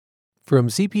From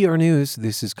CPR News,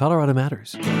 this is Colorado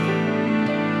Matters.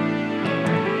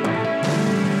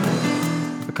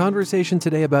 A conversation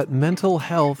today about mental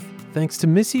health thanks to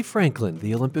Missy Franklin,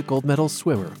 the Olympic gold medal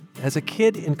swimmer. As a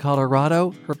kid in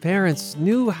Colorado, her parents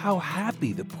knew how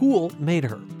happy the pool made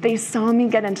her. They saw me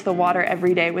get into the water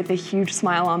every day with a huge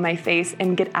smile on my face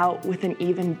and get out with an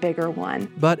even bigger one.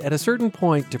 But at a certain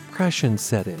point, depression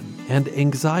set in, and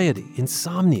anxiety,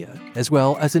 insomnia, as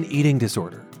well as an eating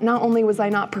disorder. Not only was I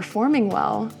not performing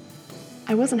well,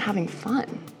 I wasn't having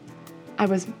fun. I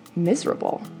was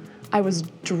miserable. I was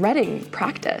dreading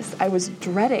practice. I was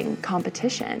dreading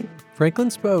competition.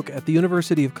 Franklin spoke at the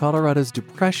University of Colorado's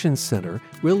Depression Center.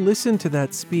 We'll listen to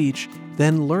that speech,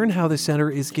 then learn how the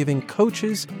center is giving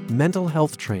coaches mental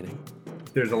health training.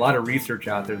 There's a lot of research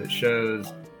out there that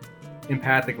shows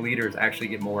empathic leaders actually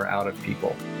get more out of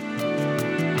people.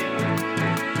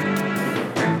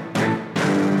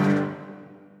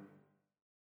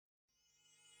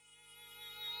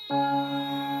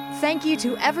 Thank you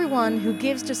to everyone who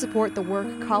gives to support the work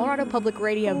Colorado Public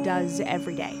Radio does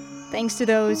every day. Thanks to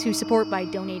those who support by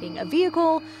donating a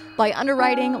vehicle, by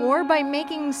underwriting, or by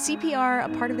making CPR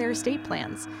a part of their estate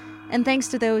plans. And thanks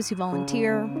to those who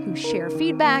volunteer, who share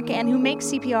feedback, and who make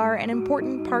CPR an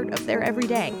important part of their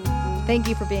everyday. Thank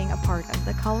you for being a part of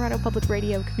the Colorado Public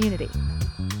Radio community.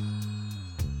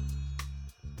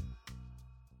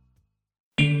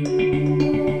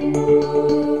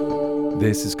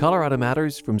 This is Colorado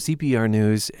Matters from CPR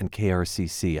News and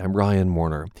KRCC. I'm Ryan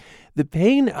Warner. The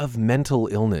pain of mental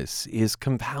illness is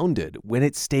compounded when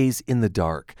it stays in the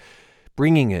dark.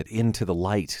 Bringing it into the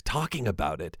light, talking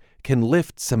about it, can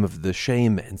lift some of the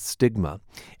shame and stigma.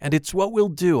 And it's what we'll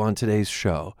do on today's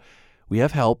show. We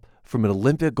have help from an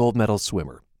Olympic gold medal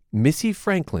swimmer. Missy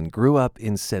Franklin grew up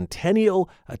in Centennial,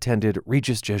 attended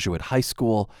Regis Jesuit High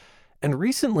School, and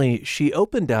recently, she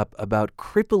opened up about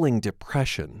crippling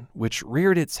depression, which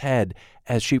reared its head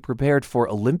as she prepared for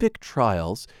Olympic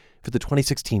trials for the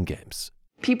 2016 Games.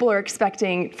 People are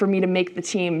expecting for me to make the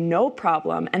team no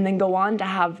problem and then go on to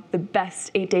have the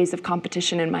best 8 days of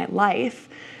competition in my life.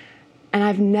 And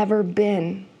I've never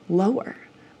been lower.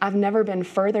 I've never been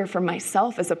further from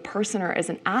myself as a person or as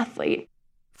an athlete.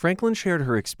 Franklin shared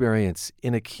her experience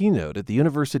in a keynote at the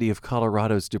University of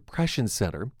Colorado's Depression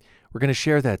Center. We're going to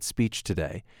share that speech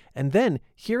today, and then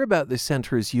hear about the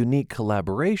center's unique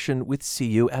collaboration with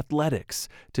CU Athletics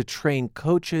to train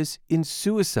coaches in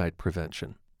suicide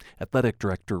prevention. Athletic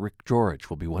Director Rick George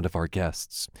will be one of our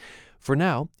guests. For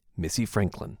now, Missy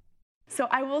Franklin. So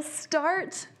I will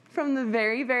start from the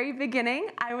very, very beginning.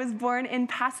 I was born in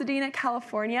Pasadena,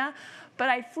 California, but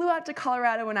I flew out to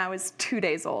Colorado when I was 2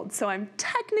 days old. So I'm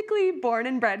technically born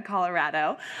and bred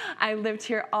Colorado. I lived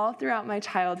here all throughout my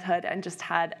childhood and just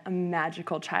had a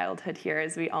magical childhood here.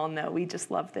 As we all know, we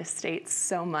just love this state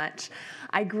so much.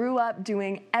 I grew up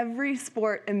doing every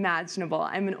sport imaginable.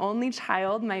 I'm an only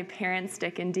child. My parents,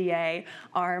 Dick and DA,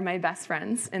 are my best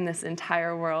friends in this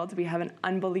entire world. We have an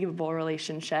unbelievable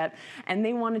relationship, and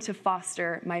they wanted to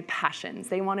foster my passions.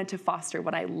 They wanted to foster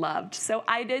what I loved. So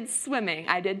I did swimming,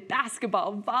 I did basketball,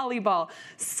 volleyball,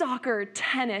 soccer,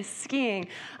 tennis, skiing.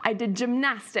 I did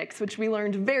gymnastics, which we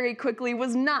learned very quickly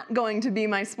was not going to be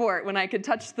my sport when I could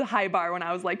touch the high bar when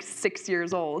I was like 6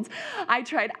 years old. I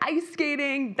tried ice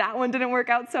skating. That one didn't work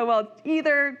out so well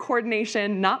either.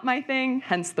 Coordination, not my thing,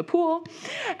 hence the pool.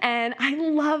 And I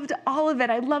loved all of it.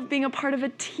 I loved being a part of a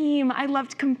team. I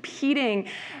loved competing.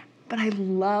 But I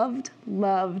loved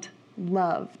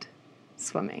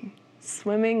swimming.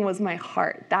 Swimming was my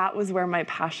heart. That was where my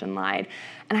passion lied.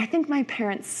 And I think my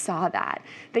parents saw that.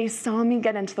 They saw me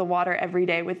get into the water every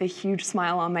day with a huge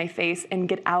smile on my face and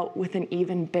get out with an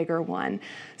even bigger one.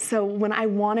 So when I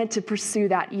wanted to pursue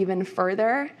that even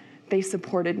further, they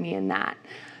supported me in that.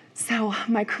 So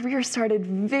my career started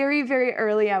very, very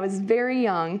early. I was very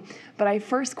young, but I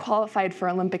first qualified for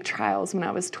Olympic trials when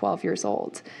I was 12 years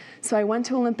old. So I went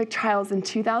to Olympic trials in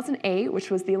 2008, which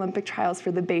was the Olympic trials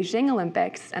for the Beijing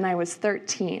Olympics, and I was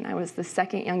 13. I was the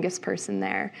second youngest person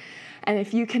there. And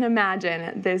if you can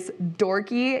imagine this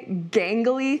dorky,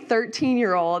 gangly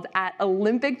 13-year-old at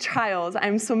Olympic trials,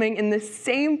 I'm swimming in the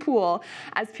same pool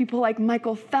as people like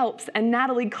Michael Phelps and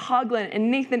Natalie Coughlin and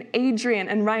Nathan Adrian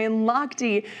and Ryan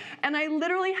Lochte. And I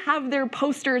literally have their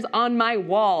posters on my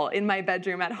wall in my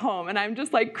bedroom at home. And I'm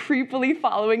just like creepily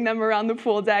following them around the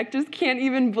pool deck. Just can't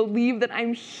even believe that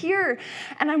I'm here.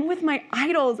 And I'm with my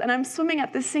idols and I'm swimming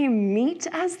at the same meet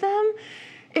as them.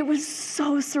 It was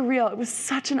so surreal. It was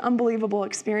such an unbelievable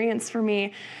experience for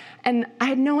me. And I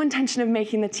had no intention of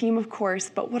making the team, of course,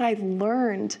 but what I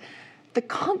learned, the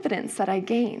confidence that I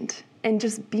gained in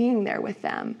just being there with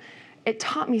them, it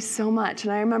taught me so much.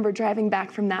 And I remember driving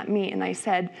back from that meet and I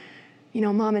said,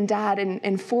 Mom and Dad,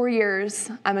 in 4 years,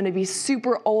 I'm going to be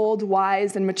super old,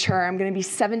 wise, and mature. I'm going to be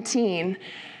 17.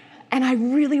 And I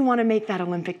really want to make that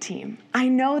Olympic team. I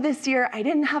know this year I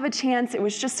didn't have a chance. It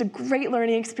was just a great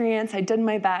learning experience. I did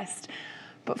my best.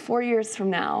 But 4 years from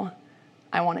now,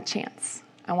 I want a chance.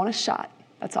 I want a shot.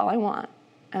 That's all I want.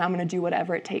 And I'm going to do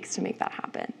whatever it takes to make that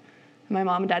happen. And my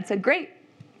mom and dad said, great,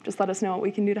 just let us know what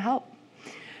we can do to help.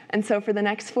 And so for the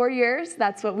next 4 years,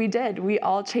 that's what we did. We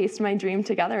all chased my dream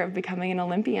together of becoming an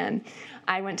Olympian.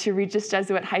 I went to Regis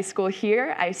Jesuit High School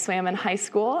here. I swam in high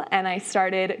school, and I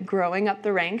started growing up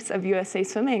the ranks of USA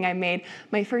Swimming. I made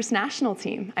my first national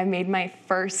team. I made my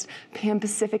first Pan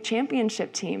Pacific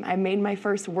Championship team. I made my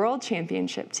first World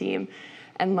Championship team.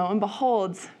 And lo and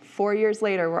behold, 4 years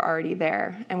later, we're already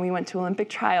there. And we went to Olympic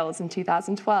trials in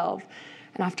 2012.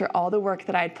 And after all the work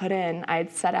that I had put in, I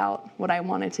had set out what I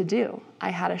wanted to do. I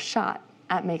had a shot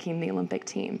at making the Olympic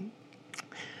team.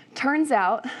 Turns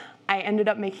out, I ended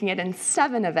up making it in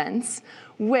 7 events,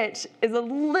 which is a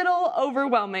little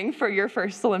overwhelming for your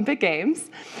first Olympic Games.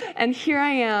 And here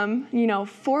I am,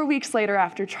 4 weeks later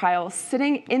after trials,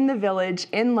 sitting in the village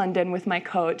in London with my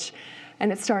coach,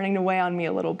 and it's starting to weigh on me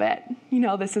a little bit.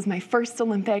 This is my first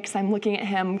Olympics. I'm looking at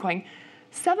him going,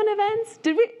 7 events?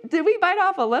 Did we bite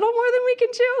off a little more than we can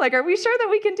chew? Are we sure that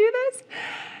we can do this?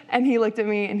 And he looked at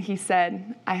me and he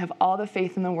said, I have all the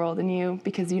faith in the world in you,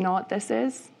 because you know what this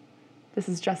is? This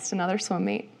is just another swim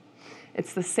meet.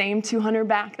 It's the same 200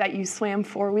 back that you swam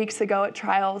 4 weeks ago at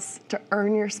trials to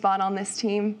earn your spot on this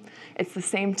team. It's the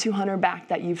same 200 back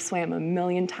that you've swam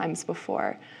 1,000,000 times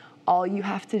before. All you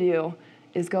have to do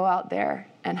is go out there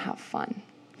and have fun.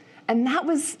 And that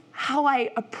was how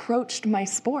I approached my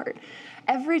sport.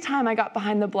 Every time I got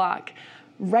behind the block,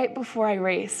 right before I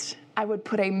raced, I would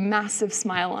put a massive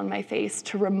smile on my face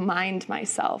to remind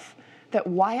myself that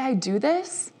why I do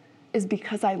this is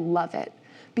because I love it,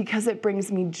 because it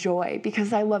brings me joy,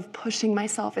 because I love pushing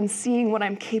myself and seeing what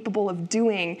I'm capable of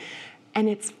doing, and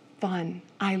it's fun.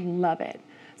 I love it.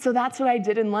 So that's what I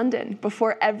did in London.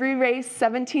 Before every race,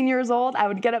 17 years old, I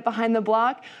would get up behind the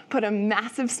block, put a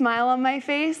massive smile on my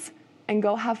face, and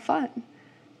go have fun.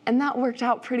 And that worked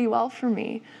out pretty well for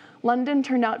me. London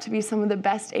turned out to be some of the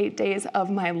best 8 days of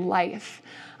my life.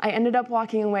 I ended up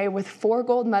walking away with 4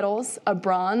 gold medals, a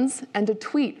bronze, and a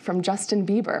tweet from Justin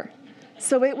Bieber.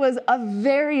 So it was a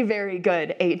very, very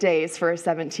good 8 days for a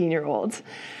 17-year-old.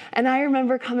 And I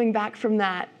remember coming back from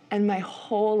that, and my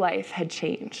whole life had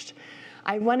changed.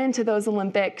 I went into those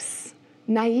Olympics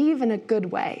naive in a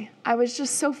good way. I was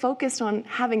just so focused on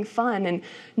having fun, and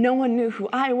no one knew who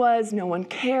I was, no one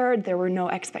cared, there were no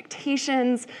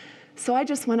expectations. So I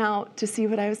just went out to see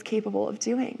what I was capable of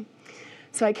doing.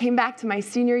 So I came back to my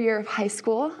senior year of high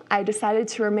school. I decided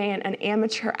to remain an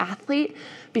amateur athlete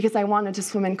because I wanted to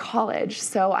swim in college.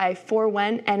 So I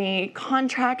forewent any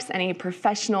contracts, any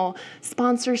professional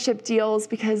sponsorship deals,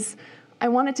 because I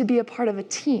wanted to be a part of a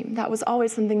team. That was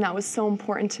always something that was so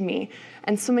important to me.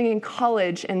 And swimming in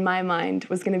college, in my mind,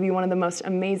 was going to be one of the most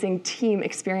amazing team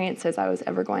experiences I was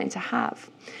ever going to have.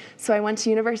 So I went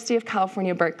to University of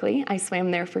California, Berkeley. I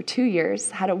swam there for 2 years,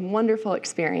 had a wonderful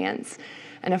experience.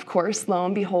 And of course, lo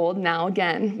and behold, now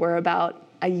again, we're about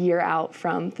a year out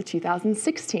from the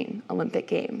 2016 Olympic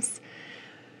Games.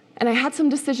 And I had some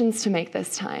decisions to make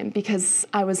this time because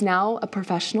I was now a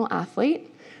professional athlete.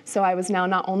 So I was now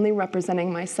not only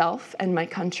representing myself and my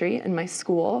country and my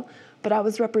school, but I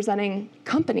was representing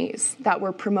companies that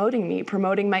were promoting me,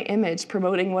 promoting my image,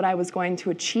 promoting what I was going to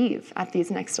achieve at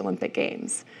these next Olympic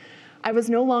Games. I was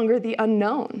no longer the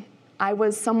unknown. I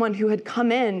was someone who had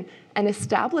come in and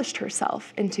established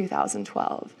herself in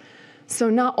 2012. So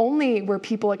not only were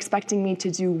people expecting me to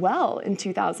do well in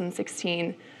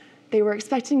 2016, they were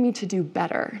expecting me to do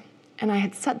better. And I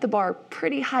had set the bar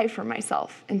pretty high for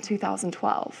myself in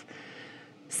 2012.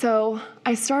 So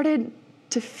I started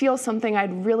to feel something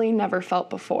I'd really never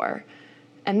felt before,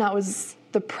 and that was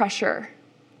the pressure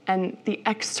and the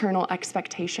external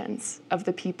expectations of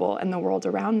the people and the world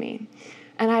around me.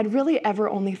 And I'd really ever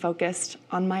only focused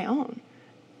on my own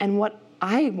and what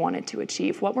I wanted to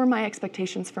achieve. What were my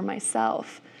expectations for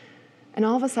myself? And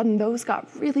all of a sudden, those got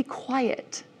really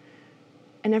quiet,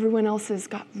 and everyone else's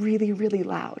got really, really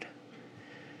loud.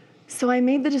 So I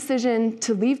made the decision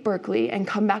to leave Berkeley and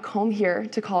come back home here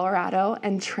to Colorado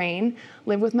and train,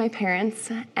 live with my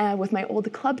parents, with my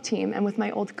old club team, and with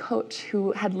my old coach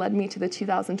who had led me to the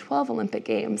 2012 Olympic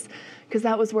Games, because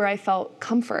that was where I felt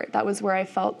comfort. That was where I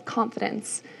felt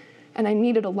confidence. And I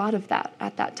needed a lot of that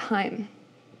at that time.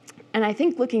 And I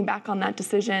think looking back on that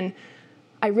decision,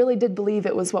 I really did believe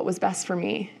it was what was best for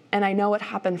me. And I know it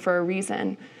happened for a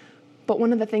reason. But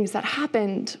one of the things that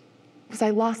happened was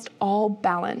I lost all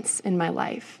balance in my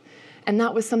life. And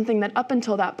that was something that up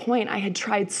until that point, I had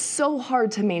tried so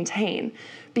hard to maintain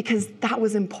because that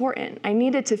was important. I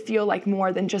needed to feel like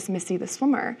more than just Missy the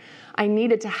swimmer. I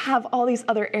needed to have all these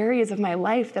other areas of my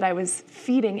life that I was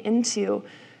feeding into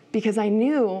because I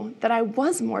knew that I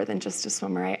was more than just a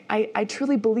swimmer. I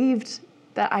truly believed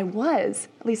that I was,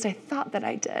 at least I thought that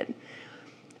I did.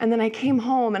 And then I came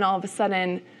home and all of a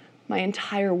sudden, my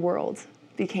entire world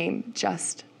became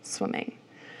just swimming.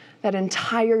 That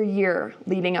entire year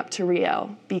leading up to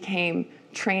Rio became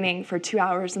training for 2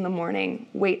 hours in the morning,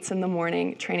 weights in the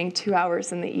morning, training 2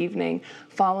 hours in the evening,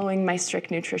 following my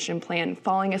strict nutrition plan,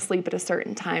 falling asleep at a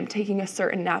certain time, taking a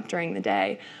certain nap during the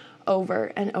day,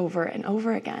 over and over and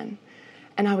over again.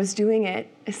 And I was doing it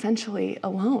essentially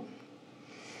alone.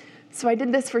 So I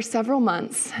did this for several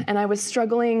months, and I was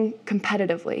struggling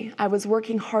competitively. I was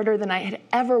working harder than I had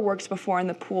ever worked before in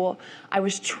the pool. I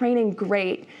was training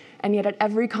great, and yet at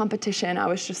every competition, I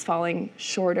was just falling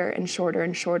shorter and shorter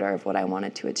and shorter of what I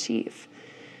wanted to achieve.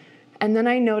 And then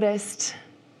I noticed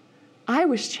I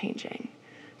was changing,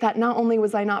 that not only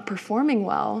was I not performing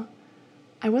well,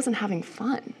 I wasn't having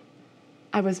fun.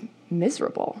 I was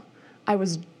miserable. I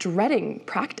was dreading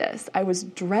practice. I was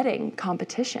dreading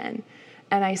competition.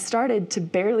 And I started to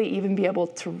barely even be able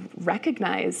to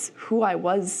recognize who I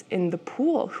was in the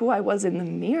pool, who I was in the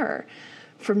mirror,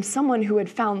 from someone who had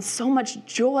found so much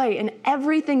joy in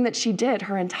everything that she did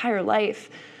her entire life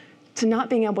to not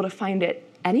being able to find it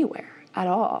anywhere at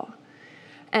all.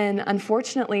 And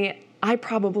unfortunately, I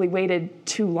probably waited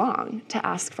too long to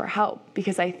ask for help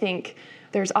because I think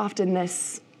there's often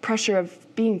this pressure of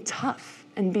being tough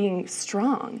and being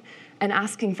strong, and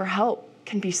asking for help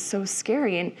can be so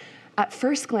scary. And at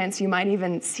first glance, you might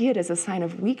even see it as a sign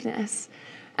of weakness.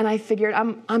 And I figured,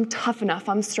 I'm tough enough,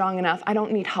 I'm strong enough, I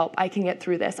don't need help, I can get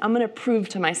through this. I'm gonna prove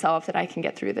to myself that I can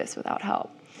get through this without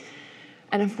help.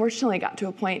 And unfortunately, I got to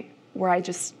a point where I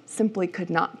just simply could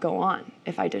not go on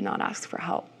if I did not ask for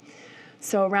help.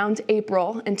 So around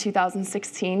April in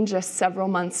 2016, just several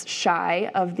months shy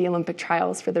of the Olympic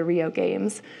trials for the Rio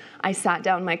Games, I sat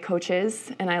down my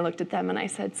coaches and I looked at them and I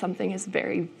said, something is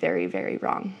very, very, very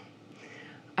wrong.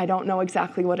 I don't know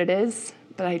exactly what it is,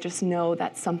 but I just know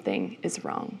that something is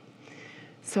wrong.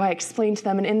 So I explained to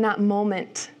them, and in that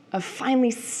moment of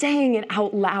finally saying it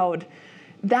out loud,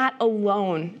 that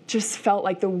alone just felt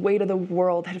like the weight of the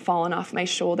world had fallen off my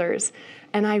shoulders.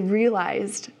 And I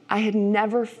realized I had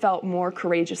never felt more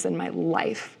courageous in my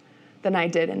life than I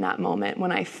did in that moment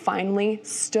when I finally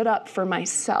stood up for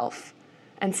myself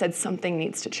and said, something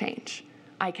needs to change.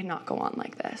 I cannot go on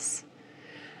like this.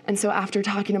 And so after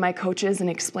talking to my coaches and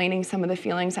explaining some of the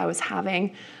feelings I was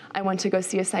having, I went to go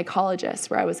see a psychologist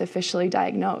where I was officially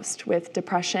diagnosed with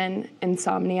depression,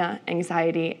 insomnia,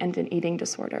 anxiety, and an eating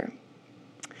disorder.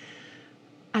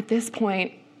 At this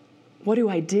point, what do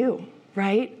I do,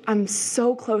 right? I'm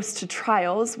so close to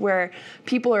trials where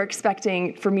people are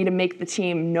expecting for me to make the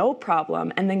team no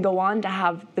problem and then go on to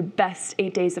have the best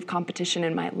 8 days of competition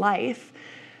in my life.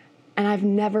 And I've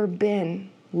never been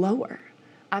lower.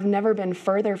 I've never been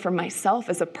further from myself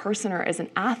as a person or as an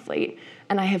athlete,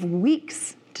 and I have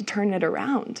weeks to turn it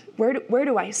around. Where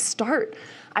do I start?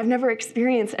 I've never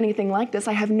experienced anything like this.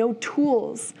 I have no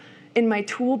tools in my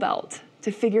tool belt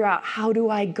to figure out how do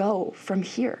I go from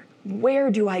here? Where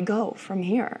do I go from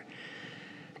here?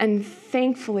 And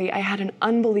thankfully, I had an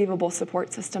unbelievable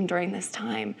support system during this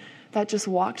time that just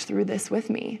walked through this with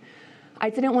me. I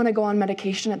didn't want to go on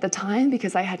medication at the time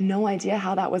because I had no idea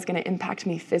how that was going to impact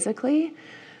me physically.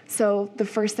 So the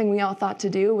first thing we all thought to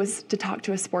do was to talk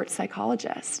to a sports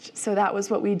psychologist. So that was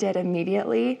what we did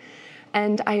immediately.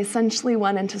 And I essentially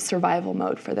went into survival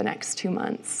mode for the next 2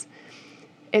 months.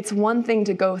 It's one thing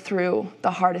to go through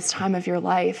the hardest time of your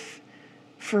life.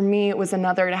 For me, it was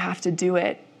another to have to do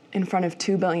it in front of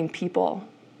 2 billion people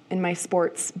in my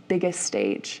sport's biggest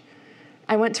stage.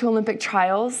 I went to Olympic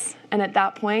trials, and at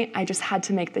that point, I just had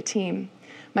to make the team.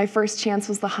 My first chance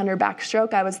was the 100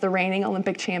 backstroke. I was the reigning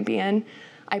Olympic champion.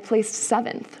 I placed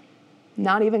 7th,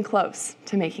 not even close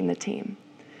to making the team.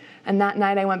 And that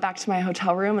night I went back to my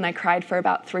hotel room and I cried for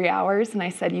about 3 hours, and I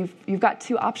said, you've got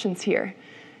 2 options here.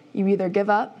 You either give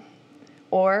up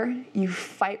or you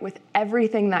fight with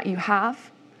everything that you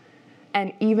have,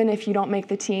 and even if you don't make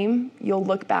the team, you'll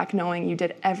look back knowing you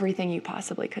did everything you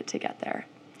possibly could to get there.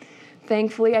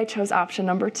 Thankfully, I chose option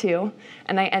number 2,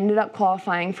 and I ended up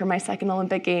qualifying for my second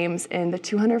Olympic Games in the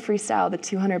 200 freestyle, the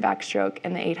 200 backstroke,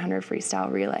 and the 800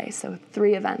 freestyle relay. So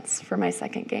 3 events for my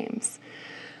second Games.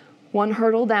 1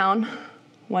 hurdle down,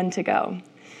 1 to go.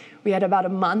 We had about a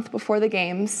month before the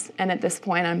games, and at this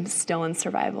point, I'm still in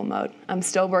survival mode. I'm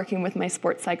still working with my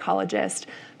sports psychologist,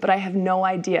 but I have no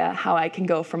idea how I can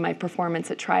go from my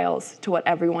performance at trials to what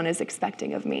everyone is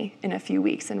expecting of me in a few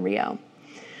weeks in Rio.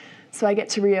 So I get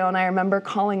to Rio, and I remember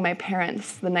calling my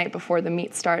parents the night before the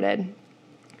meet started,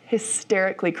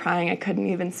 hysterically crying. I couldn't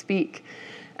even speak.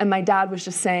 And my dad was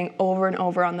just saying over and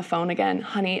over on the phone again,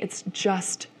 honey, it's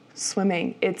just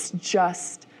swimming. It's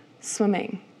just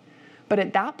swimming. But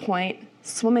at that point,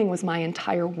 swimming was my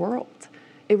entire world.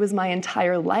 It was my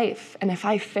entire life. And if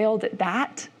I failed at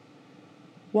that,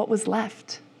 what was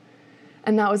left?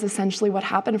 And that was essentially what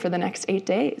happened for the next 8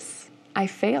 days. I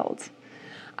failed.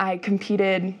 I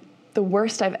competed the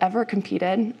worst I've ever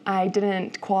competed. I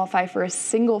didn't qualify for a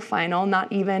single final,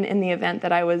 not even in the event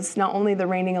that I was not only the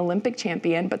reigning Olympic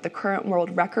champion, but the current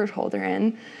world record holder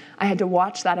in. I had to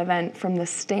watch that event from the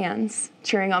stands,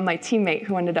 cheering on my teammate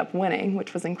who ended up winning,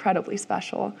 which was incredibly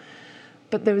special.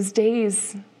 But those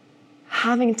days,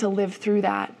 having to live through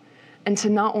that, and to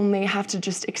not only have to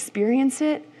just experience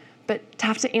it, but to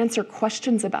have to answer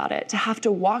questions about it, to have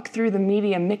to walk through the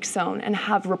media mix zone and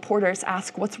have reporters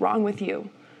ask, what's wrong with you?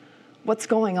 What's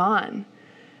going on?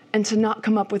 And to not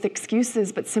come up with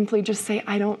excuses, but simply just say,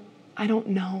 I don't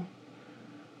know.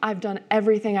 I've done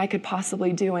everything I could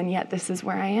possibly do, and yet this is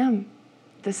where I am.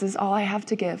 This is all I have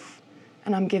to give,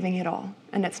 and I'm giving it all,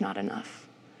 and it's not enough.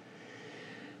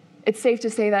 It's safe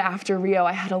to say that after Rio,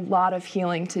 I had a lot of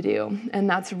healing to do, and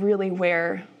that's really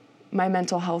where my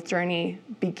mental health journey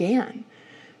began,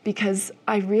 because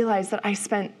I realized that I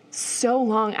spent so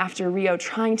long after Rio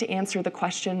trying to answer the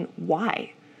question,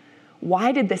 why?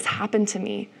 Why did this happen to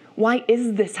me? Why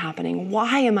is this happening?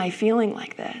 Why am I feeling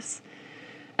like this?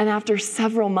 And after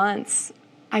several months,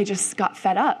 I just got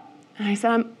fed up. And I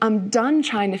said, I'm done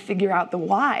trying to figure out the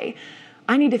why.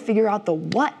 I need to figure out the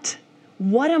what.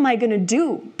 What am I going to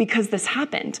do because this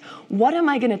happened? What am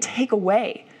I going to take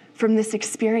away from this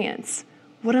experience?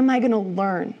 What am I going to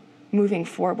learn moving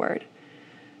forward?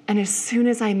 And as soon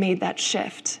as I made that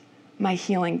shift, my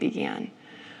healing began.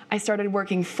 I started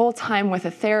working full-time with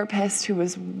a therapist who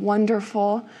was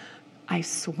wonderful. I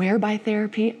swear by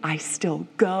therapy. I still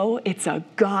go. It's a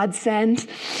godsend.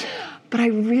 But I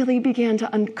really began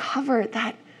to uncover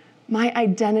that my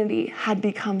identity had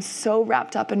become so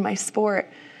wrapped up in my sport.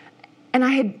 And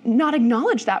I had not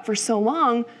acknowledged that for so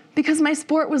long because my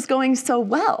sport was going so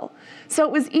well. So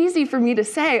it was easy for me to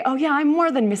say, oh yeah, I'm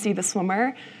more than Missy the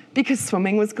swimmer, because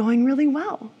swimming was going really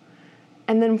well.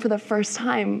 And then for the first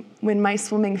time, when my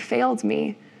swimming failed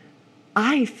me,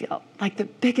 I felt like the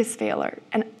biggest failure,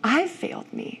 and I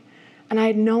failed me. And I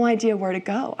had no idea where to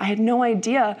go. I had no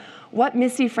idea what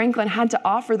Missy Franklin had to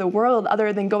offer the world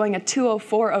other than going a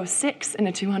 2:04.06 in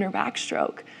a 200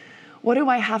 backstroke. What do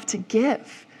I have to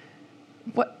give?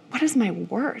 What is my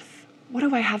worth? What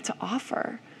do I have to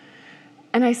offer?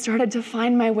 And I started to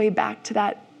find my way back to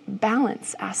that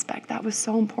balance aspect that was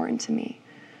so important to me.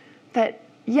 That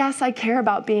yes, I care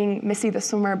about being Missy the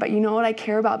swimmer, but you know what I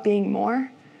care about being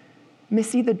more?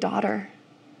 Missy the daughter,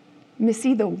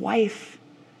 Missy the wife,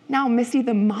 now Missy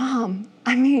the mom.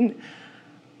 I mean,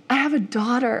 I have a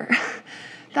daughter.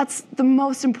 That's the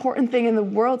most important thing in the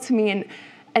world to me.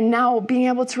 And now being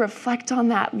able to reflect on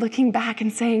that, looking back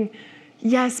and saying,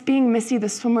 yes, being Missy the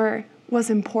swimmer was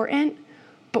important,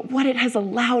 but what it has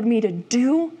allowed me to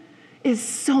do is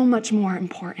so much more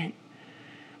important.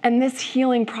 And this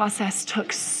healing process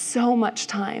took so much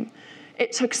time.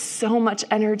 It took so much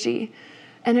energy.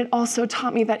 And it also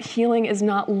taught me that healing is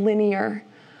not linear.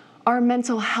 Our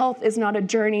mental health is not a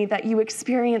journey that you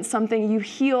experience something, you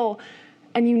heal,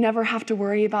 and you never have to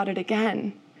worry about it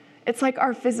again. It's like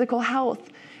our physical health.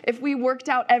 If we worked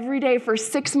out every day for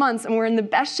 6 months and we're in the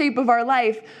best shape of our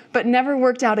life, but never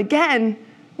worked out again,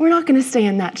 we're not going to stay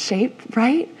in that shape,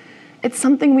 right? It's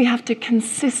something we have to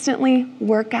consistently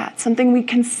work at, something we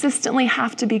consistently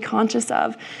have to be conscious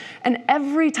of. And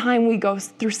every time we go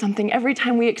through something, every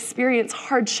time we experience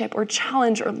hardship or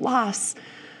challenge or loss,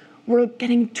 we're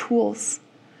getting tools.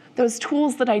 Those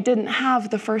tools that I didn't have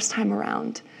the first time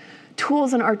around.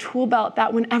 Tools in our tool belt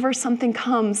that whenever something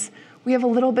comes, we have a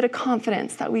little bit of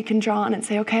confidence that we can draw on and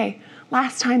say, okay,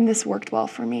 last time this worked well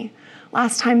for me.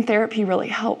 Last time therapy really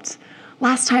helped.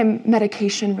 Last time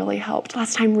medication really helped.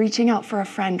 Last time reaching out for a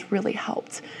friend really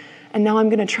helped. And now I'm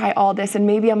going to try all this, and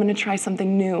maybe I'm going to try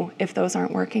something new if those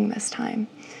aren't working this time.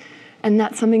 And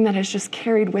that's something that has just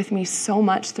carried with me so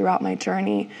much throughout my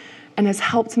journey and has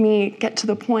helped me get to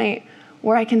the point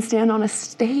where I can stand on a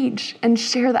stage and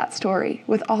share that story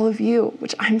with all of you,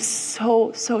 which I'm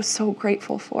so, so, so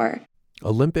grateful for.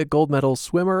 Olympic gold medal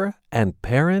swimmer and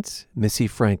parent Missy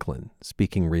Franklin,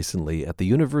 speaking recently at the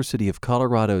University of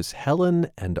Colorado's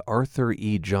Helen and Arthur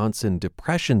E. Johnson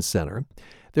Depression Center.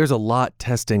 There's a lot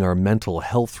testing our mental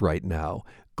health right now.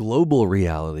 Global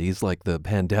realities like the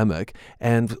pandemic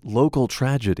and local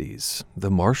tragedies,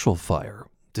 the Marshall Fire,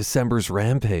 December's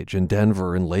rampage in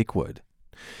Denver and Lakewood.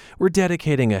 We're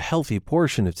dedicating a healthy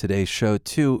portion of today's show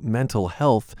to mental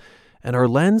health, and our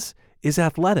lens is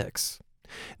athletics.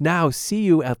 Now,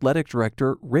 CU Athletic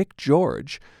Director Rick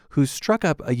George, who struck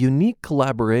up a unique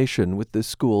collaboration with the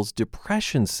school's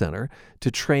Depression Center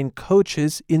to train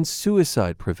coaches in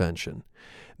suicide prevention.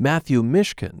 Matthew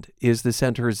Mishkind is the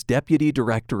center's Deputy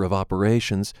Director of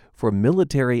Operations for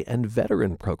Military and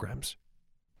Veteran Programs.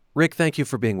 Rick, thank you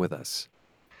for being with us.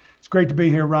 It's great to be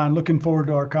here, Ryan. Looking forward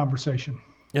to our conversation.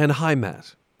 And hi,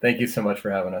 Matt. Thank you so much for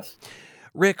having us.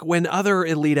 Rick, when other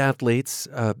elite athletes,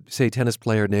 say tennis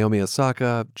player Naomi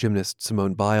Osaka, gymnast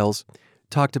Simone Biles,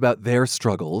 talked about their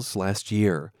struggles last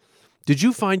year, did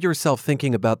you find yourself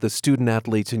thinking about the student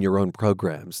athletes in your own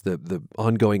programs, the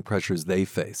ongoing pressures they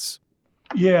face?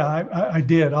 Yeah, I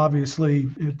did. Obviously,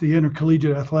 at the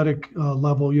intercollegiate athletic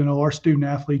level, our student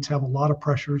athletes have a lot of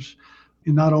pressures,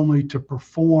 not only to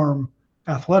perform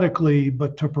athletically,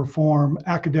 but to perform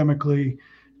academically,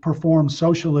 perform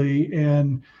socially.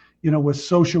 And with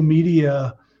social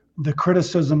media, the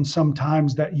criticism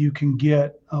sometimes that you can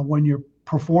get when your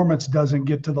performance doesn't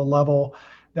get to the level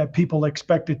that people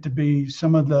expect it to be,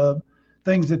 some of the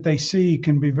things that they see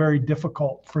can be very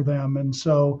difficult for them. And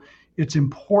so it's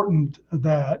important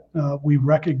that we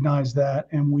recognize that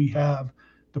and we have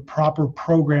the proper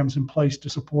programs in place to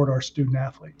support our student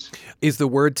athletes. Is the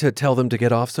word to tell them to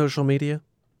get off social media?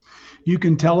 You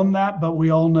can tell them that, but we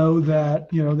all know that,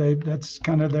 that's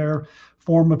kind of their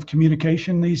form of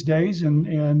communication these days, and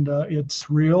it's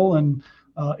real and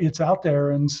it's out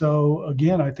there. And so,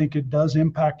 again, I think it does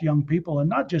impact young people, and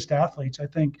not just athletes. I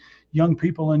think young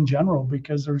people in general,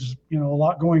 because there's, a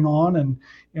lot going on,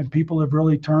 and people have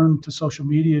really turned to social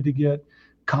media to get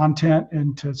content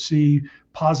and to see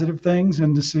positive things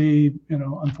and to see,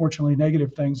 unfortunately,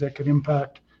 negative things that could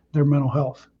impact their mental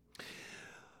health.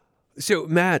 So,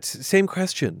 Matt, same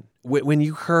question. When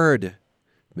you heard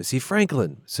Missy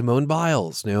Franklin, Simone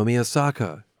Biles, Naomi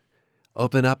Osaka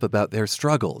open up about their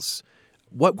struggles,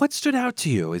 what stood out to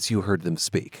you as you heard them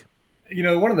speak?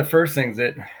 One of the first things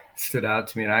that stood out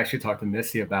to me, and I actually talked to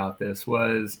Missy about this,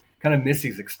 was kind of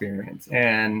Missy's experience.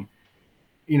 And,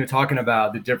 talking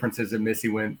about the differences that Missy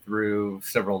went through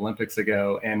several Olympics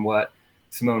ago and what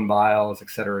Simone Biles, et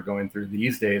cetera, are going through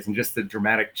these days, and just the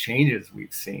dramatic changes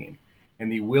we've seen and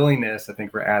the willingness, I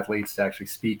think, for athletes to actually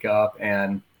speak up.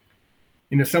 And,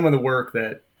 some of the work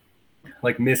that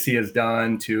like Missy has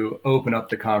done to open up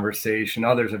the conversation,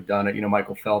 others have done it.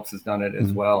 Michael Phelps has done it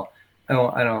as well. I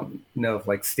don't know if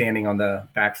like standing on the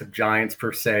backs of giants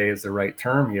per se is the right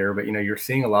term here, but you're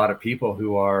seeing a lot of people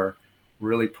who are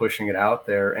really pushing it out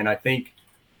there. And I think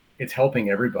it's helping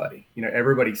everybody.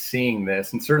 Everybody's seeing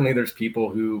this. And certainly there's people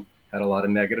who had a lot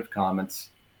of negative comments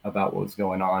about what was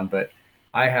going on. But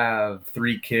I have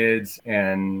 3 kids,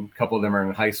 and a couple of them are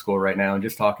in high school right now, and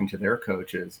just talking to their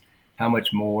coaches, how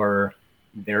much more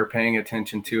they're paying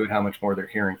attention to it, how much more they're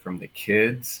hearing from the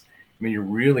kids. I mean, you're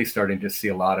really starting to see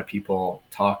a lot of people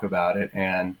talk about it.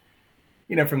 And,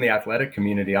 from the athletic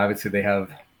community, obviously they have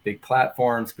big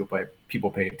platforms,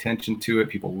 people pay attention to it,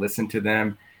 people listen to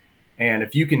them. And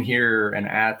if you can hear an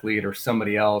athlete or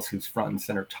somebody else who's front and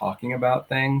center talking about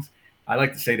things, I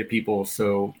like to say to people,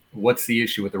 so what's the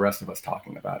issue with the rest of us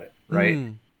talking about it,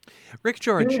 right? Rick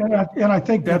George. Yeah, and I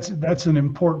think that's an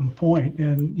important point.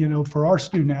 And, for our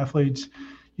student athletes,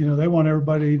 they want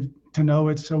everybody to know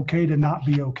it's okay to not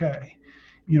be okay.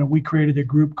 We created a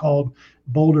group called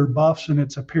Boulder Buffs, and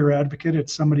it's a peer advocate.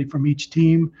 It's somebody from each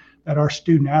team that our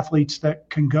student athletes that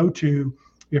can go to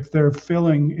if they're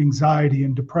feeling anxiety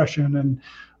and depression, and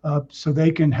so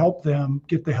they can help them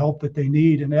get the help that they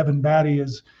need. And Evan Batty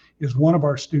is one of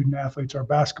our student athletes, our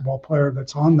basketball player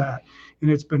that's on that.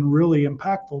 And it's been really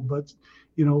impactful. But,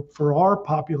 for our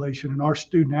population and our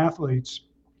student athletes,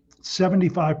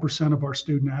 75% of our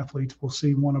student athletes will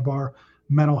see one of our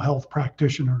mental health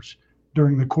practitioners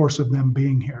during the course of them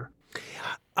being here.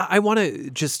 I want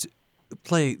to just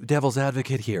play devil's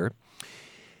advocate here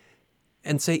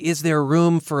and say, is there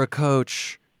room for a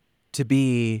coach to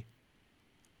be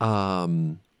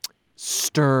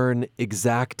stern,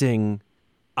 exacting,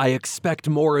 I expect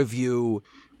more of you?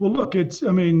 Well, look,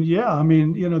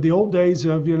 the old days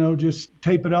of, just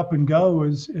tape it up and go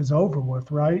is over with,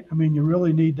 right? I mean, you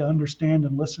really need to understand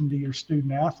and listen to your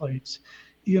student athletes.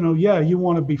 yeah, you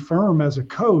want to be firm as a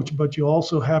coach, but you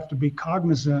also have to be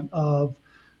cognizant of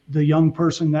the young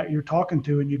person that you're talking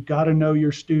to, and you've got to know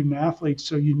your student athletes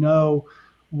so you know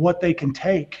what they can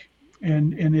take.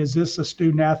 And is this a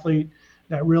student athlete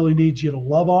that really needs you to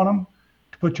love on them,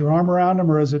 to put your arm around them,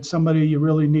 or is it somebody you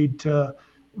really need to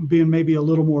be maybe a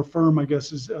little more firm, I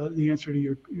guess is the answer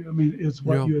to is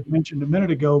what you had mentioned a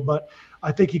minute ago. But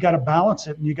I think you got to balance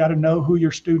it, and you got to know who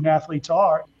your student athletes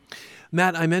are.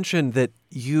 Matt, I mentioned that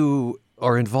you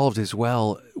are involved as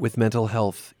well with mental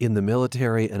health in the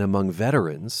military and among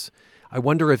veterans. I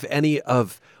wonder if any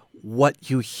of what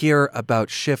you hear about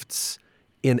shifts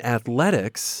in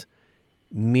athletics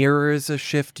mirrors a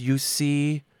shift you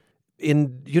see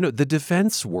in, the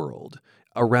defense world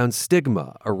around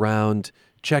stigma, around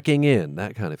checking in,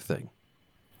 that kind of thing.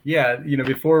 Yeah,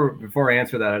 before I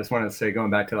answer that, I just want to say,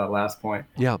 going back to that last point,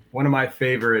 one of my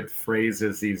favorite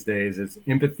phrases these days is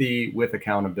empathy with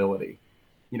accountability.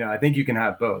 I think you can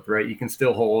have both, right? You can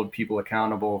still hold people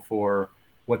accountable for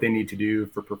what they need to do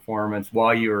for performance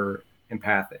while you're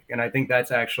empathic. And I think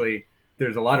that's actually,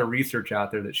 there's a lot of research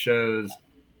out there that shows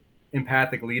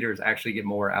empathic leaders actually get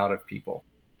more out of people.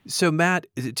 So Matt,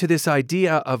 to this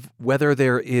idea of whether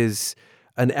there is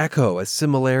an echo, a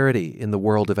similarity in the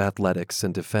world of athletics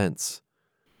and defense.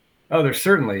 Oh, there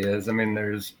certainly is. I mean,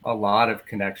 there's a lot of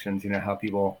connections, how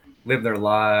people live their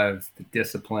lives, the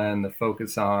discipline, the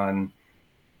focus on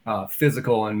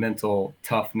physical and mental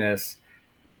toughness.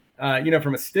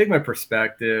 From a stigma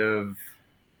perspective,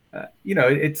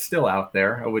 it's still out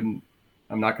there. I'm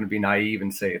not going to be naive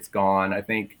and say it's gone. I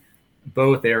think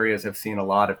both areas have seen a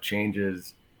lot of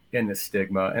changes in the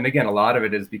stigma. And again, a lot of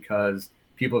it is because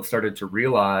people have started to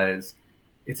realize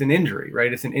it's an injury,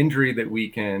 right? It's an injury that we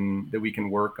can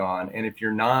work on. And if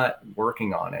you're not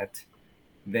working on it,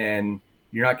 then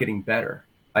you're not getting better.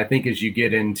 I think as you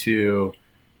get into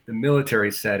the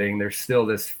military setting, there's still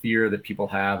this fear that people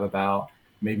have about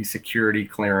maybe security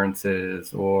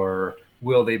clearances or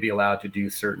will they be allowed to do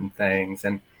certain things.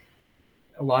 And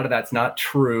a lot of that's not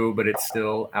true, but it's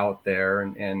still out there.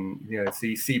 And so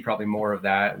you see probably more of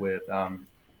that with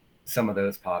some of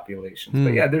those populations.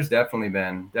 But yeah, there's definitely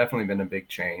been a big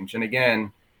change. And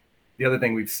again, the other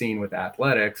thing we've seen with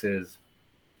athletics is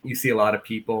you see a lot of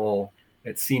people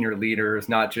at senior leaders,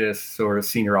 not just sort of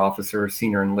senior officers,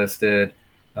 senior enlisted,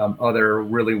 other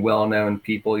really well-known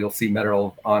people. You'll see Medal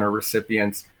of Honor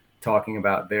recipients talking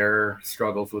about their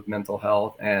struggles with mental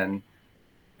health. And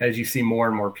as you see more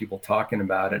and more people talking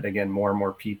about it, again, more and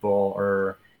more people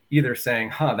are either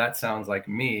saying, that sounds like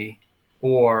me,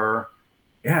 or,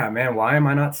 yeah, man, why am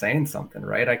I not saying something,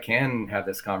 right? I can have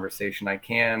this conversation. I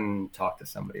can talk to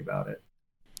somebody about it.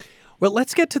 Well,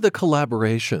 let's get to the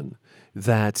collaboration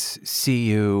that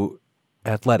CU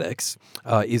Athletics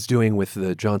is doing with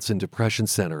the Johnson Depression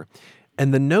Center,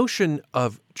 and the notion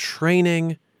of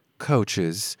training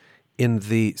coaches in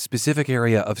the specific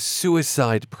area of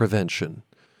suicide prevention.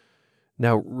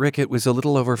 Now, Rick, it was a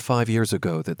little over 5 years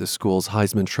ago that the school's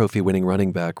Heisman Trophy-winning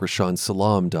running back Rashaan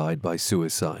Salaam died by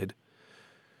suicide.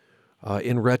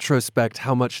 In retrospect,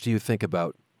 how much do you think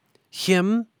about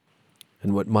him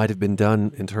and what might have been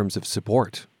done in terms of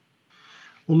support?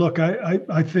 Well, look,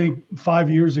 I think 5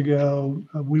 years ago,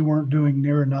 we weren't doing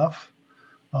near enough.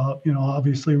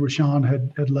 Obviously Rashaan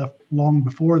had left long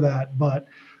before that, but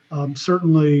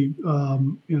certainly,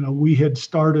 we had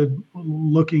started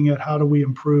looking at how do we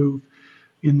improve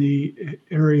in the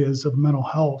areas of mental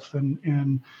health.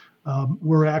 And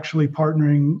we're actually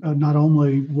partnering not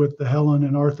only with the Helen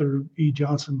and Arthur E.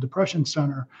 Johnson Depression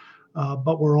Center,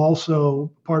 but we're also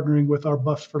partnering with our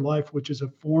Buffs for Life, which is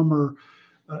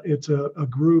it's a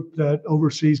group that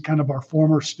oversees kind of our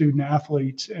former student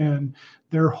athletes, and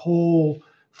their whole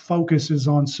focus is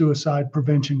on suicide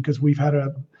prevention, because we've had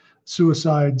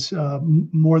suicides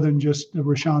more than just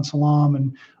Rashaan Salaam,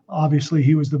 and obviously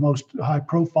he was the most high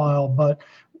profile, but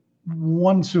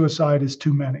one suicide is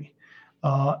too many.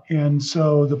 And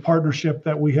so the partnership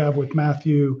that we have with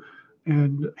Matthew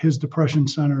and his Depression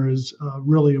Center is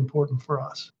really important for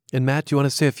us. And Matt, do you want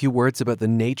to say a few words about the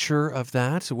nature of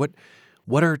that?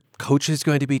 What are coaches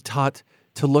going to be taught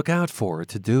to look out for,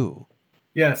 to do?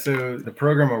 Yeah, so the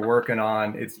program we're working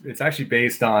on, it's actually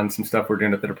based on some stuff we're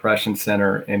doing at the Depression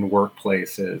Center in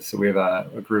workplaces. So we have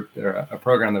a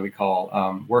program that we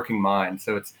call Working Mind.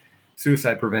 So it's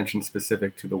suicide prevention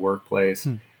specific to the workplace.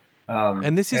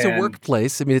 And this is a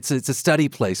workplace. I mean, it's a study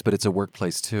place, but it's a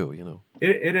workplace too,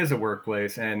 It is a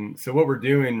workplace. And so what we're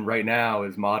doing right now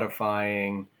is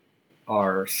modifying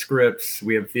our scripts.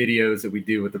 We have videos that we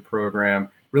do with the program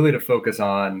really to focus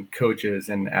on coaches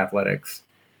and athletics.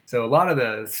 So a lot of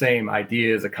the same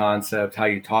ideas, a concept, how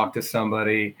you talk to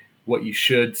somebody, what you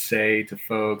should say to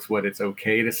folks, what it's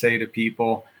okay to say to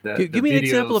people. Give me an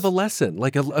example of a lesson,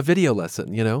 like a video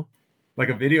lesson, Like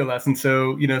a video lesson.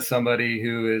 So, somebody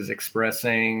who is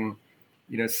expressing,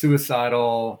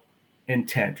 suicidal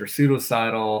intent or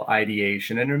suicidal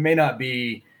ideation, and it may not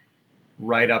be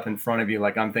right up in front of you,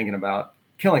 like I'm thinking about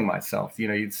killing myself.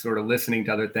 You're sort of listening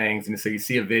to other things. And so you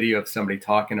see a video of somebody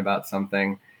talking about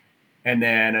something, and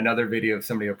then another video of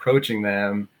somebody approaching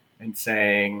them and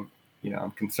saying,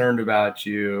 I'm concerned about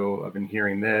you. I've been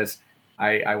hearing this.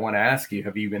 I want to ask you,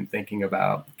 have you been thinking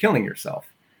about killing yourself?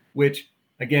 Which,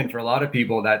 again, for a lot of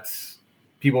people,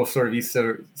 people sort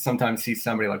of sometimes see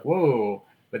somebody like, whoa,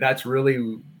 but that's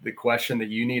really the question that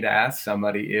you need to ask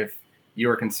somebody if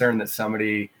you're concerned that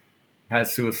somebody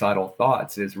has suicidal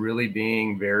thoughts, is really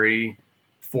being very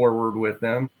forward with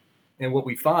them. And what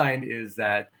we find is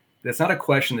that that's not a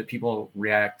question that people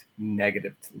react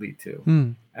negatively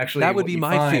to. Actually, that would be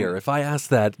my fear. If I asked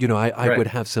that, I would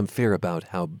have some fear about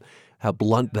how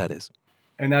blunt that is.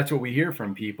 And that's what we hear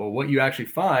from people. What you actually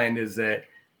find is that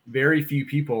very few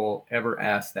people ever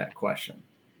ask that question.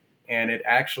 And it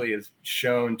actually is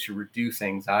shown to reduce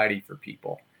anxiety for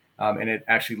people. And it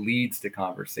actually leads to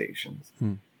conversations.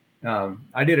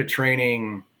 I did a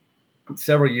training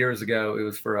several years ago. It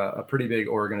was for a pretty big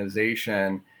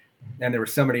organization. And there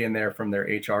was somebody in there from their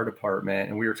HR department.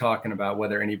 And we were talking about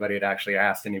whether anybody had actually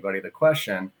asked anybody the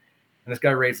question. And this guy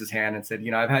raised his hand and said,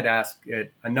 I've had to ask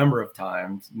it a number of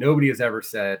times. Nobody has ever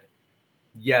said,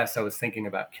 yes, I was thinking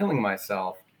about killing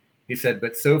myself. He said,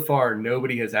 but so far,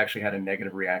 nobody has actually had a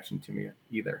negative reaction to me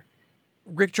either.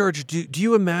 Rick George, do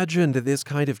you imagine that this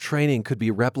kind of training could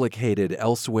be replicated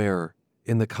elsewhere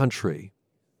in the country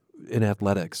in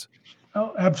athletics?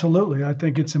 Oh, absolutely. I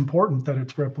think it's important that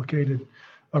it's replicated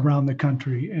around the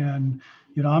country. And,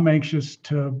 I'm anxious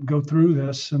to go through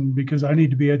this, and because I need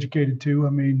to be educated too. I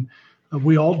mean,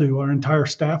 we all do. Our entire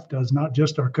staff does, not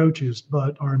just our coaches,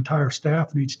 but our entire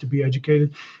staff needs to be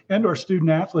educated, and our student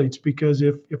athletes, because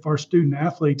if our student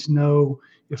athletes know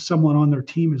if someone on their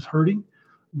team is hurting,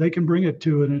 they can bring it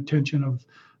to an attention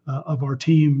of our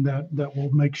team that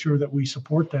will make sure that we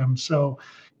support them. So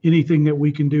anything that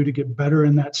we can do to get better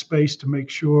in that space to make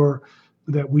sure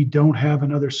that we don't have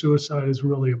another suicide is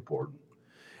really important.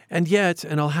 And yet,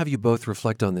 and I'll have you both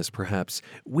reflect on this perhaps,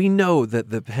 we know that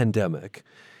the pandemic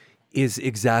is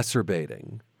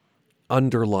exacerbating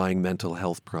underlying mental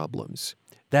health problems.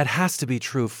 That has to be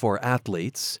true for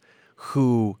athletes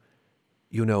who,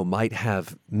 might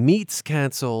have meets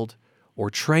canceled or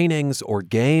trainings or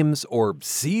games or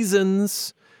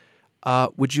seasons.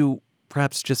 Would you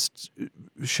perhaps just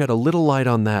shed a little light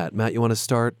on that? Matt, you want to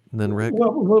start, and then Rick?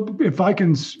 Well, if I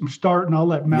can start, and I'll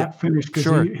let Matt finish, because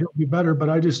sure. He'll be better, but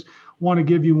I just want to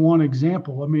give you one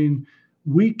example. I mean,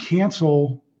 we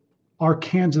cancel our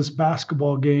Kansas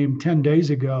basketball game 10 days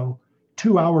ago,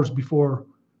 2 hours before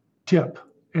tip,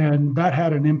 and that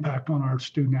had an impact on our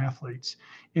student athletes.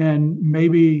 And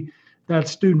maybe that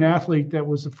student athlete that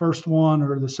was the first one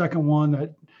or the second one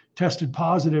that tested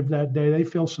positive that day, they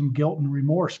feel some guilt and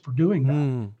remorse for doing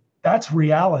that. That's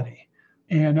reality.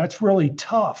 And that's really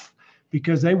tough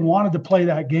because they wanted to play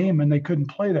that game and they couldn't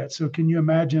play that. So can you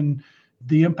imagine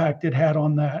the impact it had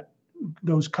on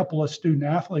those couple of student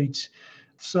athletes?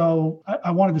 So I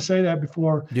wanted to say that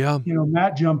before,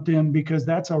 Matt jumped in, because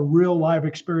that's a real live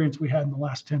experience we had in the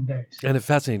last 10 days. And a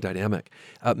fascinating dynamic.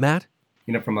 Matt?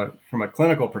 From a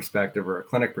clinical perspective or a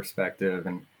clinic perspective,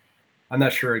 and I'm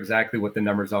not sure exactly what the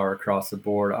numbers are across the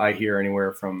board. I hear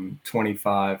anywhere from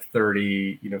 25,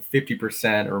 30,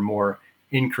 50% or more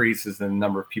increases in the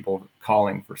number of people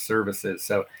calling for services.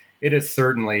 So it has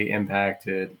certainly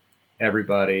impacted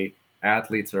everybody.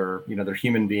 Athletes are, they're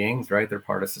human beings, right? They're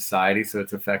part of society. So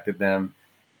it's affected them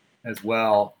as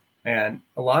well. And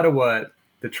a lot of what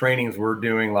the trainings we're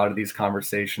doing, a lot of these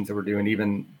conversations that we're doing,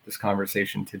 even this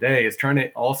conversation today, is trying to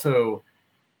also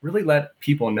really let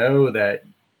people know that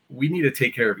we need to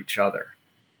take care of each other,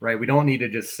 right? We don't need to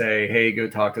just say, hey, go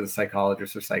talk to the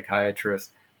psychologist or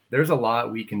psychiatrist. There's a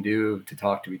lot we can do to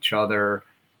talk to each other.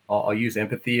 I'll use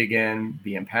empathy again,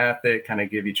 be empathic, kind of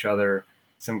give each other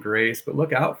some grace, but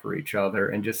look out for each other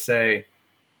and just say,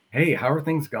 hey, how are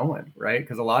things going, right?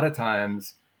 Because a lot of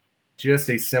times, just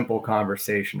a simple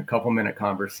conversation, a couple-minute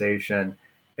conversation,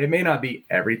 it may not be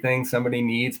everything somebody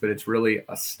needs, but it's really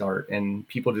a start. And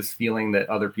people just feeling that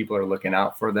other people are looking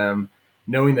out for them,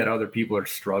 knowing that other people are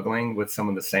struggling with some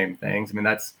of the same things. I mean,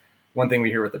 that's one thing we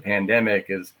hear with the pandemic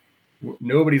is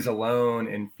nobody's alone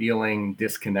in feeling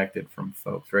disconnected from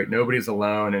folks, right? Nobody's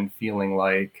alone in feeling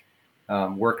like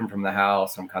working from the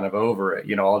house, I'm kind of over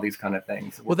it, all these kind of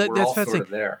things. Well, that's all fascinating. Sort of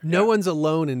there. No one's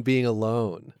alone in being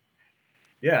alone.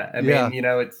 Yeah. I mean,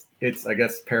 it's, I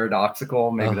guess,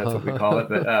 paradoxical. Maybe that's what we call it.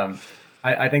 But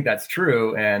I think that's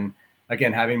true. And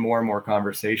again, having more and more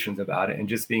conversations about it and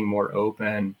just being more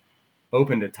open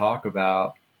to talk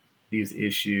about these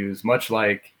issues, much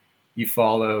like you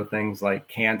follow things like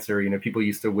cancer. People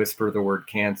used to whisper the word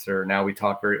cancer. Now we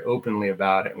talk very openly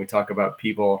about it. And we talk about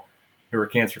people who are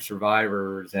cancer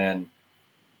survivors and,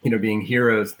 being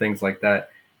heroes, things like that.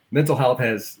 Mental health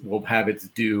will have its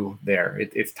due there.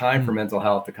 It's time for mental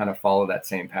health to kind of follow that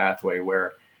same pathway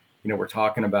where, we're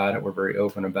talking about it, we're very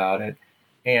open about it.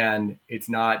 And it's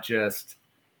not just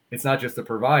the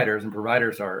providers, and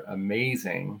providers are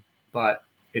amazing, but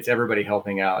it's everybody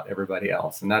helping out everybody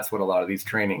else. And that's what a lot of these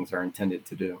trainings are intended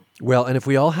to do. Well, and if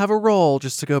we all have a role,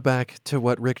 just to go back to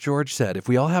what Rick George said, if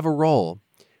we all have a role,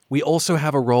 we also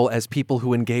have a role as people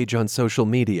who engage on social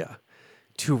media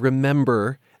to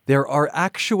remember there are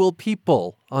actual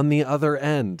people on the other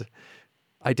end.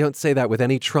 I don't say that with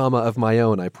any trauma of my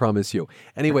own, I promise you.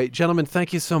 Anyway, gentlemen,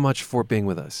 thank you so much for being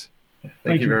with us.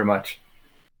 Thank you very much.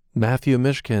 Matthew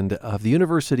Mishkind of the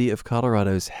University of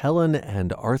Colorado's Helen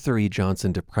and Arthur E.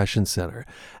 Johnson Depression Center,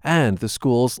 and the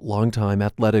school's longtime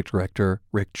athletic director,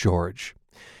 Rick George.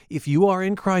 If you are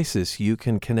in crisis, you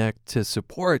can connect to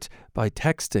support by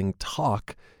texting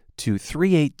TALK to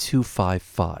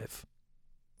 38255.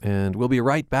 And we'll be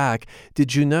right back.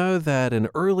 Did you know that an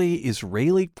early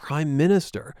Israeli prime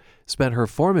minister spent her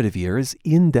formative years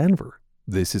in Denver?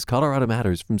 This is Colorado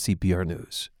Matters from CPR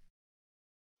News.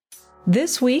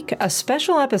 This week, a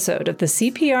special episode of the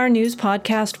CPR News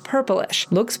podcast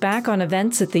Purplish looks back on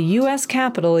events at the U.S.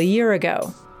 Capitol a year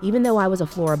ago. Even though I was a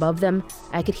floor above them,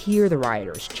 I could hear the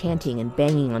rioters chanting and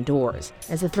banging on doors.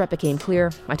 As the threat became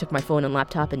clear, I took my phone and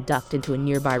laptop and ducked into a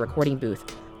nearby recording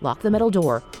booth, locked the metal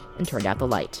door, and turned out the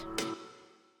light.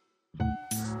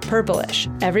 Purplish,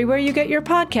 everywhere you get your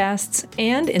podcasts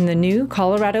and in the new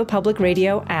Colorado Public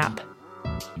Radio app.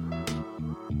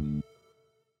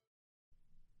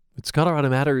 It's Colorado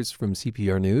Matters from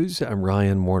CPR News. I'm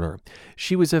Ryan Warner.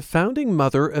 She was a founding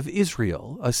mother of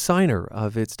Israel, a signer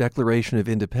of its Declaration of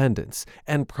Independence,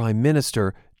 and prime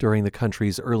minister during the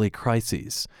country's early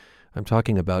crises. I'm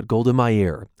talking about Golda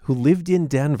Meir, who lived in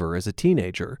Denver as a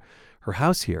teenager. Her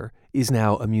house here is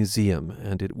now a museum,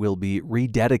 and it will be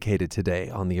rededicated today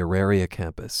on the Auraria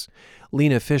campus.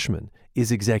 Lena Fishman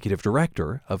is executive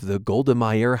director of the Golda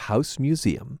Meir House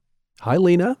Museum. Hi,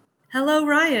 Lena. Hello,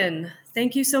 Ryan.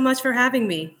 Thank you so much for having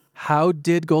me. How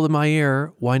did Golda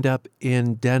Meir wind up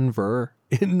in Denver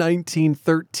in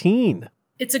 1913?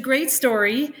 It's a great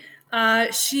story.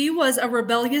 She was a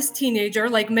rebellious teenager,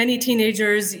 like many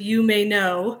teenagers you may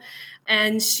know,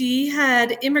 and she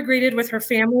had immigrated with her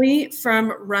family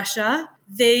from Russia.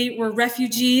 They were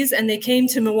refugees, and they came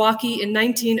to Milwaukee in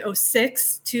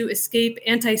 1906 to escape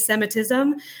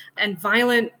anti-Semitism and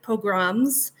violent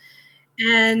pogroms.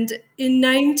 And in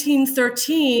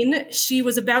 1913, she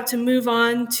was about to move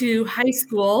on to high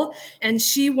school, and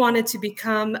she wanted to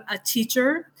become a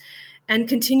teacher and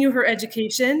continue her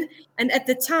education. And at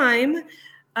the time,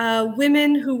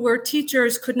 women who were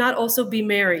teachers could not also be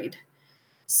married.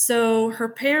 So her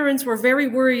parents were very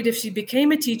worried if she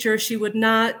became a teacher, she would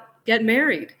not get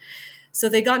married. So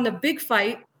they got in a big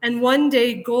fight. And one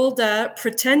day, Golda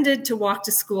pretended to walk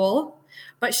to school,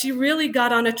 but she really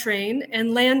got on a train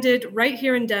and landed right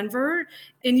here in Denver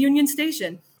in Union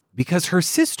Station. Because her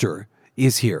sister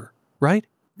is here, right?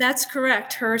 That's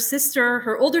correct. Her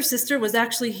older sister was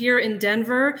actually here in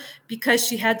Denver because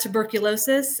she had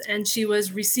tuberculosis and she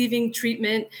was receiving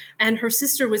treatment. And her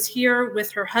sister was here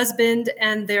with her husband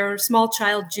and their small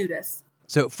child, Judith.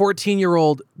 So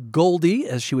 14-year-old Goldie,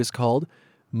 as she was called,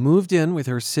 moved in with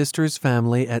her sister's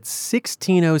family at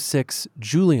 1606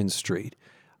 Julian Street,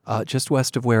 just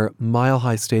west of where Mile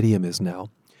High Stadium is now.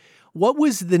 What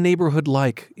was the neighborhood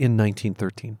like in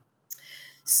 1913?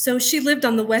 So she lived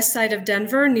on the west side of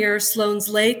Denver near Sloan's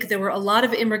Lake. There were a lot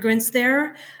of immigrants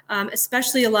there,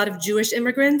 especially a lot of Jewish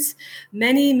immigrants.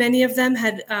 Many of them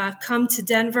had come to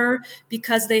Denver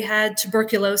because they had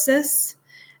tuberculosis,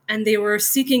 and they were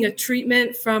seeking a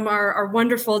treatment from our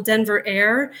wonderful Denver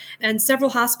air. And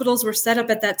several hospitals were set up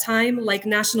at that time, like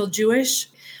National Jewish.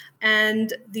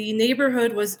 And the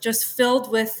neighborhood was just filled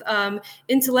with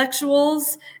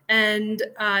intellectuals and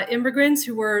immigrants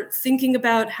who were thinking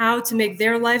about how to make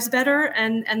their lives better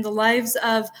and the lives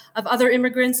of other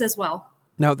immigrants as well.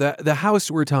 Now, the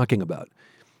house we're talking about,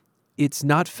 it's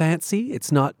not fancy,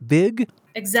 it's not big.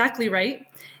 Exactly right.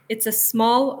 It's a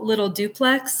small little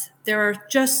duplex. There are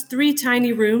just 3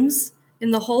 tiny rooms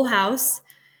in the whole house.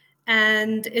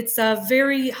 And it's a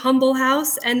very humble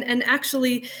house. And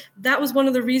actually, that was one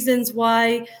of the reasons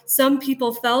why some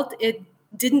people felt it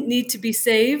didn't need to be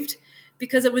saved,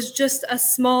 because it was just a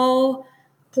small,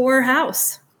 poor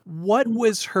house. What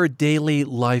was her daily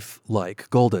life like,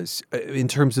 Golda's, in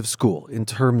terms of school, in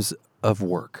terms of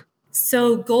work?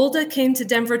 So Golda came to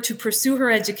Denver to pursue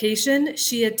her education.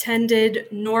 She attended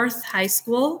North High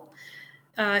School.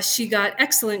 She got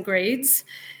excellent grades.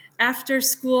 After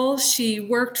school, she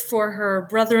worked for her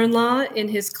brother-in-law in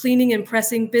his cleaning and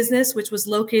pressing business, which was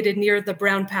located near the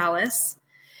Brown Palace.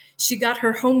 She got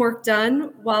her homework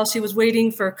done while she was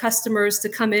waiting for customers to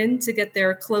come in to get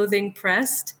their clothing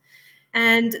pressed.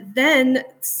 And then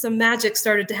some magic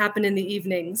started to happen in the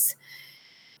evenings.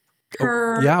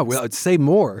 Say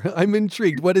more. I'm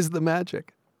intrigued. What is the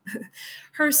magic?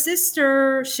 Her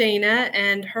sister, Shayna,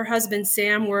 and her husband,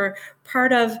 Sam, were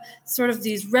part of sort of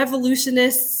these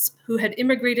revolutionists who had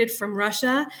immigrated from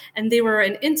Russia, and they were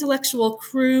an intellectual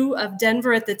crew of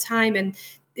Denver at the time, and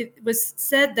it was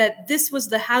said that this was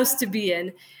the house to be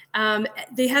in.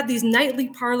 They had these nightly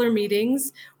parlor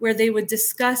meetings where they would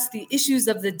discuss the issues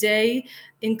of the day,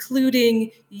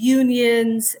 including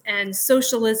unions and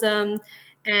socialism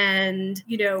and,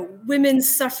 women's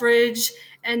suffrage,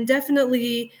 and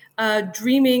definitely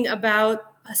dreaming about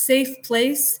a safe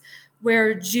place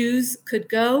where Jews could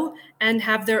go and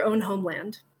have their own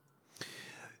homeland.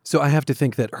 So I have to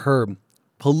think that her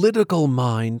political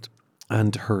mind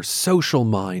and her social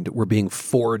mind were being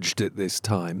forged at this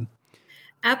time.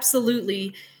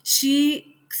 Absolutely.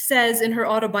 She says in her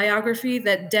autobiography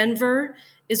that Denver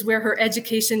is where her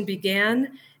education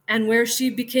began and where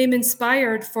she became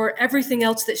inspired for everything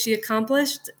else that she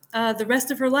accomplished the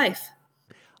rest of her life.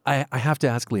 I have to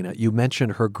ask, Lena, you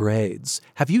mentioned her grades.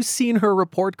 Have you seen her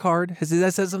report card? Is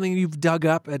that something you've dug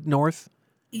up at North?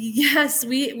 Yes,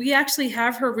 we actually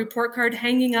have her report card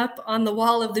hanging up on the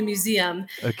wall of the museum.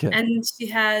 Okay. And she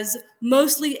has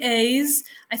mostly A's.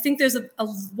 I think there's a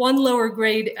one lower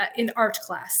grade in art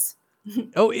class.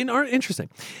 Oh, in art? Interesting.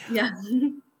 Yeah.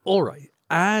 All right.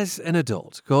 As an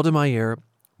adult, Golda Meir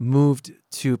moved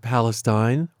to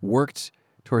Palestine, worked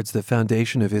towards the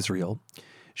foundation of Israel.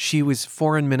 She was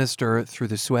foreign minister through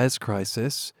the Suez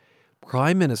Crisis,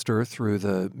 prime minister through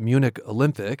the Munich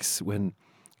Olympics when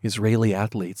Israeli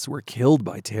athletes were killed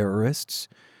by terrorists,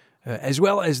 as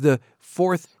well as the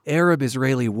Fourth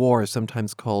Arab-Israeli War,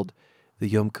 sometimes called the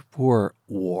Yom Kippur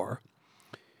War.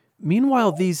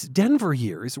 Meanwhile, these Denver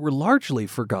years were largely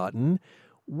forgotten.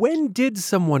 When did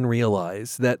someone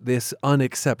realize that this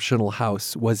unexceptional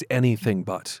house was anything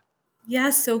but?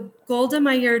 Yeah, so Golda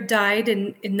Meir died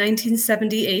in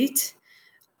 1978.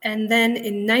 And then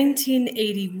in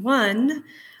 1981,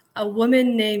 a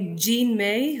woman named Jean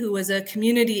May, who was a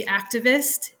community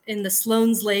activist in the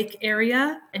Sloan's Lake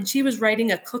area, and she was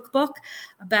writing a cookbook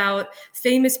about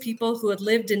famous people who had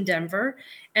lived in Denver.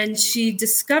 And she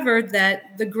discovered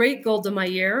that the great Golda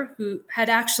Meir, who had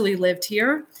actually lived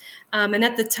here, and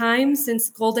at the time, since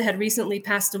Golda had recently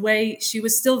passed away, she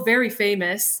was still very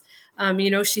famous.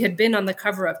 She had been on the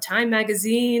cover of Time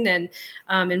magazine and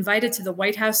invited to the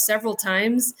White House several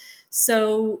times.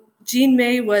 So Jean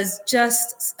May was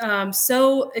just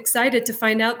so excited to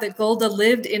find out that Golda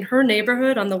lived in her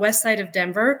neighborhood on the west side of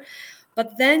Denver.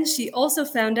 But then she also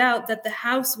found out that the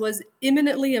house was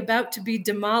imminently about to be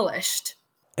demolished.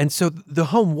 And so the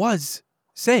home was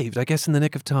saved, I guess, in the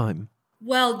nick of time.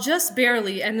 Well, just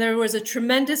barely. And there was a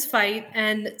tremendous fight,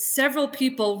 and several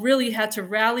people really had to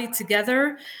rally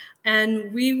together.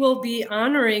 And we will be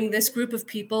honoring this group of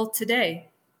people today.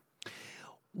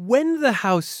 When the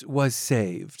house was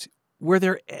saved, were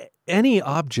there any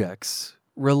objects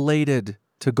related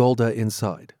to Golda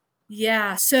inside?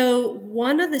 Yeah. So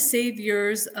one of the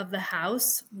saviors of the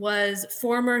house was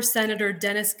former Senator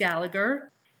Dennis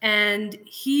Gallagher. And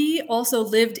he also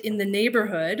lived in the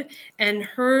neighborhood and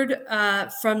heard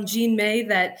from Jean May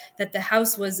that the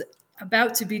house was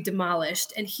about to be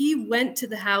demolished. And he went to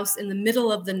the house in the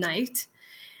middle of the night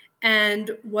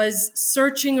and was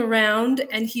searching around,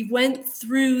 and he went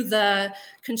through the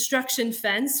construction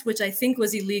fence, which I think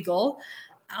was illegal,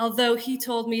 although he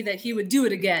told me that he would do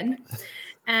it again.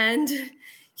 And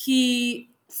he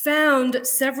found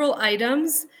several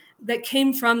items that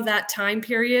came from that time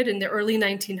period in the early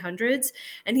 1900s.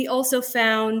 And he also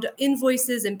found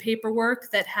invoices and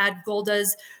paperwork that had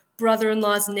Golda's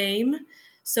brother-in-law's name.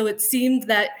 So it seemed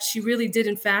that she really did,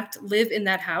 in fact, live in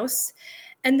that house.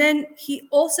 And then he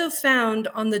also found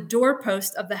on the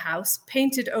doorpost of the house,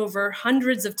 painted over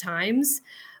hundreds of times,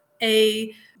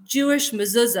 a Jewish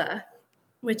mezuzah,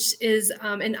 which is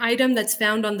an item that's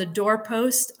found on the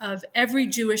doorpost of every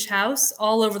Jewish house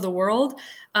all over the world,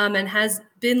 and has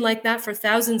been like that for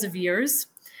thousands of years.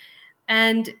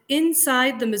 And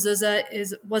inside the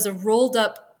mezuzah was a rolled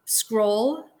up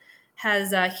scroll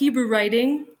has Hebrew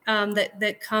writing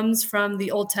that comes from the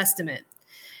Old Testament.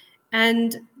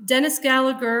 And Dennis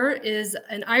Gallagher is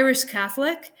an Irish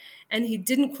Catholic, and he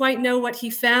didn't quite know what he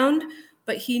found,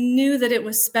 but he knew that it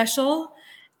was special,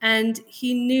 and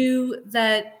he knew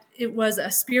that it was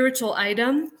a spiritual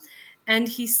item. And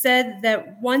he said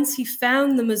that once he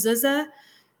found the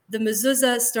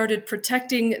mezuzah started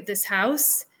protecting this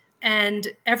house, and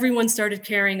everyone started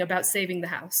caring about saving the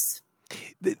house.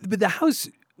 But the house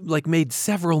made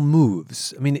several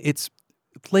moves. I mean, its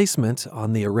placement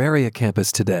on the Auraria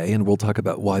campus today, and we'll talk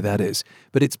about why that is,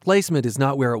 but its placement is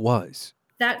not where it was.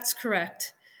 That's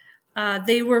correct.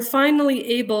 They were finally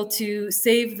able to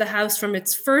save the house from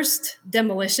its first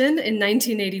demolition in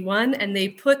 1981, and they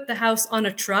put the house on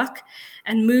a truck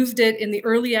and moved it in the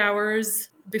early hours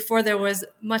before there was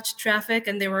much traffic,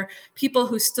 and there were people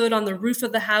who stood on the roof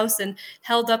of the house and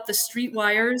held up the street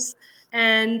wires.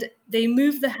 And they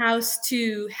moved the house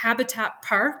to Habitat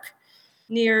Park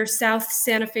near South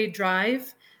Santa Fe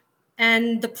Drive.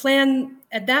 And the plan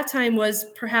at that time was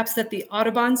perhaps that the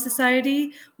Audubon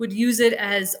Society would use it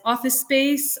as office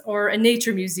space or a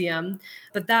nature museum,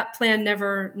 but that plan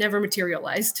never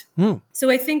materialized. So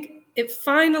I think it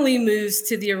finally moves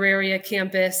to the Auraria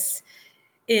campus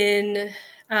in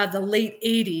the late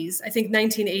 80s, I think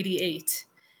 1988.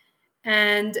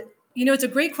 And, it's a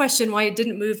great question why it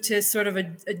didn't move to sort of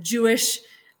a Jewish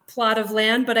plot of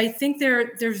land, but I think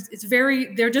there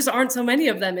just aren't so many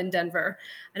of them in Denver,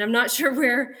 and I'm not sure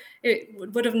where it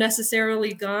would have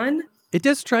necessarily gone. It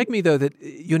does strike me, though, that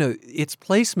its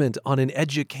placement on an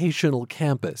educational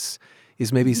campus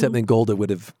is maybe something Golda would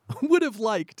have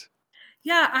liked.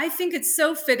 Yeah, I think it's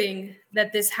so fitting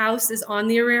that this house is on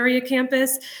the Auraria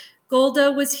campus.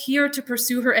 Golda was here to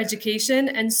pursue her education,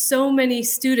 and so many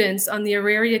students on the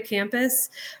Auraria campus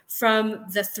from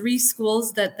the 3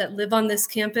 schools that live on this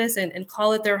campus and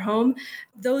call it their home,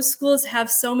 those schools have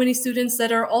so many students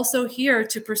that are also here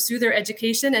to pursue their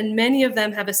education, and many of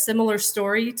them have a similar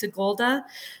story to Golda.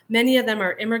 Many of them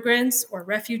are immigrants or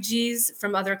refugees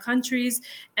from other countries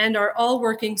and are all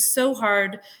working so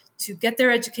hard to get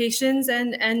their educations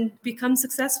and become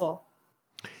successful.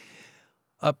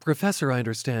 A professor, I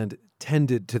understand,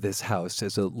 tended to this house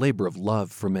as a labor of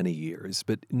love for many years,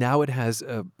 but now it has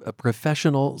a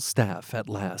professional staff at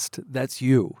last. That's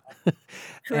you.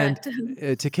 Correct.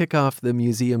 And to kick off the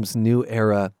museum's new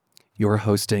era, you're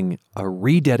hosting a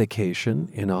rededication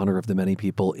in honor of the many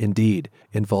people indeed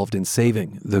involved in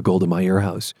saving the Golda Meir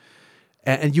house.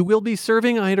 And you will be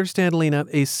serving, I understand, Lena,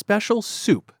 a special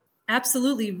soup.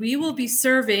 Absolutely. We will be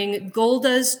serving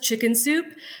Golda's chicken soup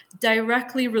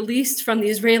directly released from the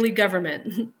Israeli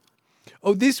government.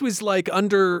 Oh, this was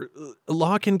under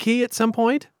lock and key at some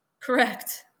point?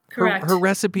 Correct. Her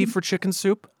recipe for chicken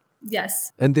soup?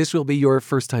 Yes. And this will be your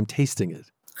first time tasting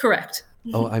it? Correct.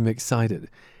 Oh, I'm excited.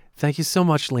 Thank you so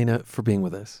much, Lena, for being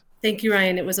with us. Thank you,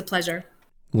 Ryan. It was a pleasure.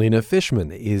 Lena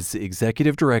Fishman is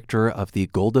executive director of the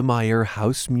Golda Meir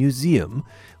House Museum,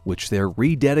 which they're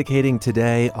rededicating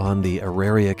today on the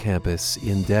Auraria campus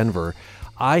in Denver.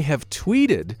 I have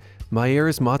tweeted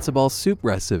Meir's matzo ball soup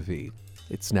recipe.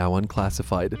 It's now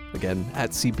unclassified, again,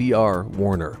 at CPR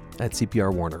Warner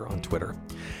on Twitter.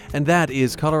 And that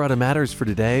is Colorado Matters for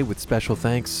today, with special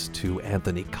thanks to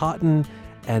Anthony Cotton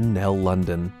and Nell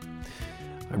London.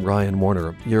 I'm Ryan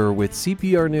Warner. You're with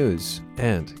CPR News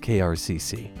and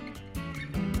KRCC.